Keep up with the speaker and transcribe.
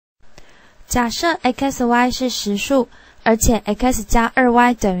假设 xy 是实数，而且 x 加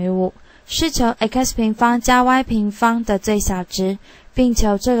 2y 等于5，是求 x 平方加 y 平方的最小值，并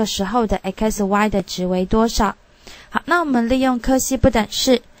求这个时候的 xy 的值为多少。好，那我们利用柯西不等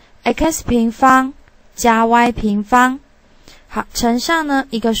式 x 平方加 y 平方，好，乘上呢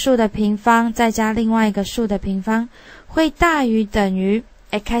一个数的平方再加另外一个数的平方，会大于等于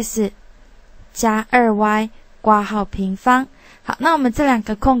x 加 2y 括号平方。好，那我们这两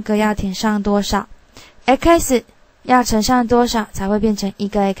个空格要填上多少？ x 要乘上多少才会变成一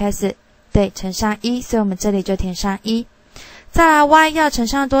个 x？ 对，乘上1，所以我们这里就填上1。再来 y 要乘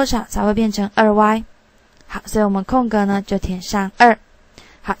上多少才会变成 2y？ 好，所以我们空格呢就填上2。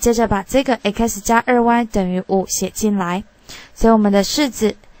好，接着把这个 x 加 2y 等于5写进来，所以我们的式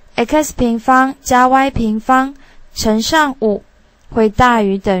子 x 平方加 y 平方乘上5会大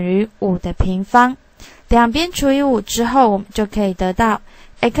于等于5的平方。两边除以5之后，我们就可以得到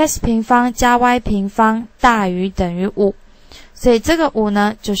x 平方加 y 平方大于等于5，所以这个5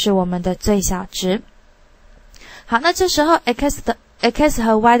呢就是我们的最小值。好，那这时候 x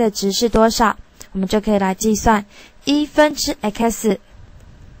和 y 的值是多少？我们就可以来计算1分之 x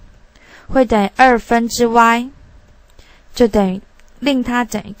会等于2分之 y， 就等于令它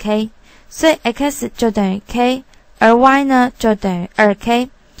等于 k， 所以 x 就等于 k， 而 y 呢就等于 2k。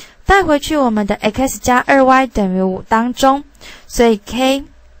带回去我们的 x 加 2y 等于5当中，所以 k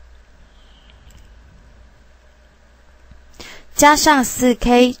加上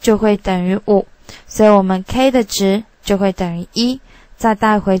 4k 就会等于5，所以我们 k 的值就会等于1。再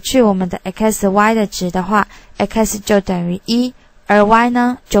带回去我们的 xy 的值的话， x 就等于1，而 y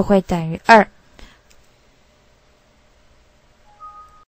呢就会等于2。